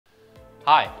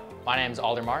Hi, my name is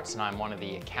Alder Martz and I'm one of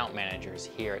the account managers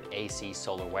here at AC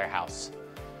Solar Warehouse.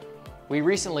 We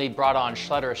recently brought on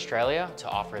Schletter Australia to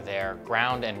offer their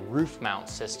ground and roof mount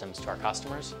systems to our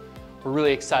customers. We're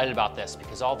really excited about this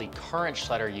because all the current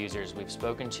Schletter users we've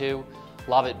spoken to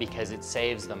love it because it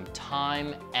saves them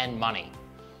time and money.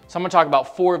 So I'm going to talk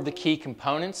about 4 of the key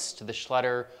components to the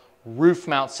Schletter roof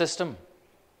mount system.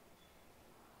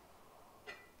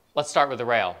 Let's start with the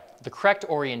rail. The correct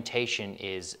orientation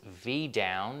is V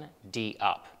down, D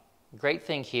up. The great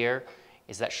thing here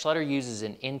is that Schletter uses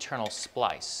an internal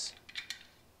splice.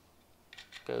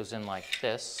 Goes in like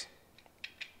this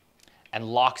and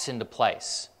locks into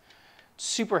place.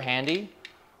 Super handy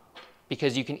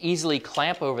because you can easily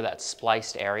clamp over that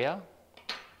spliced area.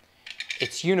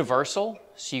 It's universal,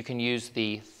 so you can use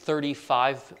the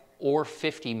 35 or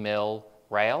 50 mil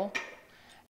rail.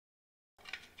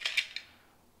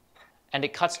 And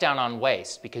it cuts down on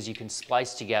waste because you can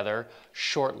splice together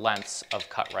short lengths of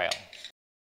cut rail.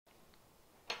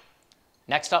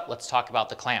 Next up, let's talk about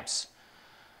the clamps.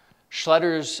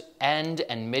 Schletter's end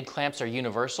and mid clamps are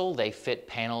universal. They fit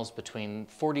panels between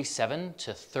 47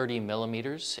 to 30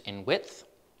 millimeters in width.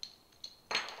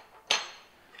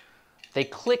 They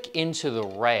click into the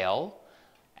rail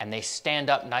and they stand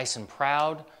up nice and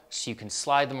proud so you can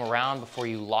slide them around before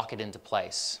you lock it into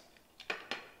place.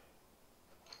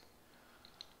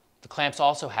 The clamps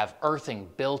also have earthing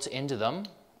built into them.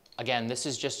 Again, this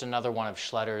is just another one of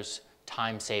Schletter's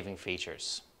time-saving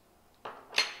features.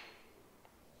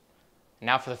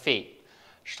 Now for the feet.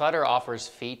 Schletter offers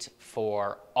feet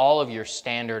for all of your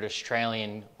standard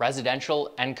Australian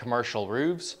residential and commercial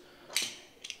roofs,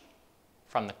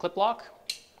 from the clip lock,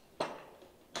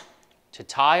 to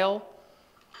tile,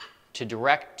 to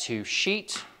direct to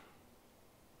sheet,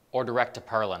 or direct to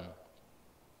purlin.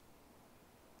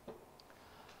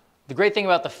 The great thing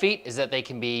about the feet is that they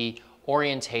can be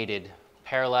orientated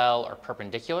parallel or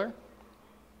perpendicular.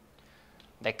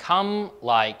 They come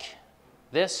like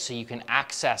this so you can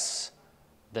access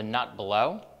the nut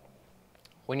below.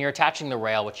 When you're attaching the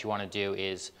rail, what you want to do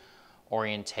is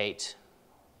orientate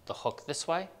the hook this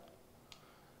way.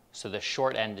 So the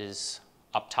short end is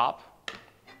up top.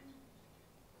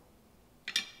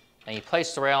 And you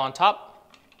place the rail on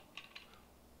top,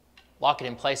 lock it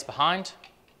in place behind,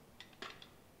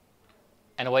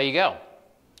 and away you go.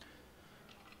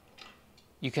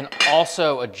 You can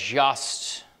also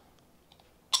adjust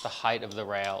the height of the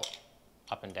rail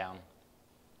up and down.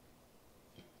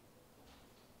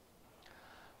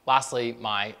 Lastly,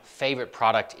 my favorite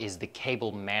product is the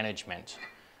cable management.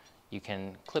 You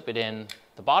can clip it in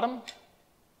the bottom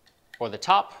or the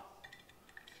top.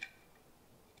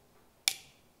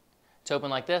 It's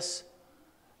open like this.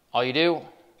 All you do,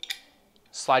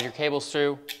 slide your cables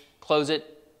through, close it.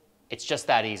 It's just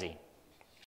that easy.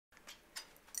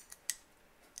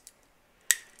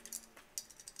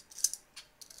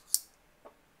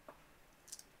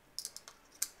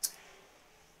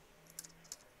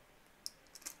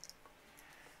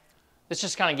 This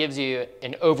just kind of gives you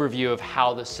an overview of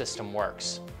how the system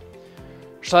works.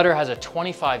 Schletter has a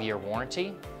 25-year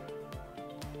warranty.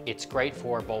 It's great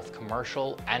for both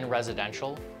commercial and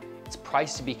residential. It's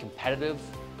priced to be competitive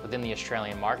within the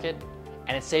Australian market,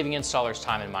 and it's saving installers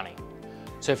time and money.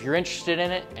 So if you're interested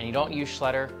in it and you don't use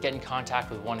Schletter, get in contact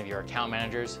with one of your account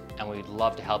managers and we'd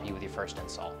love to help you with your first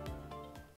install.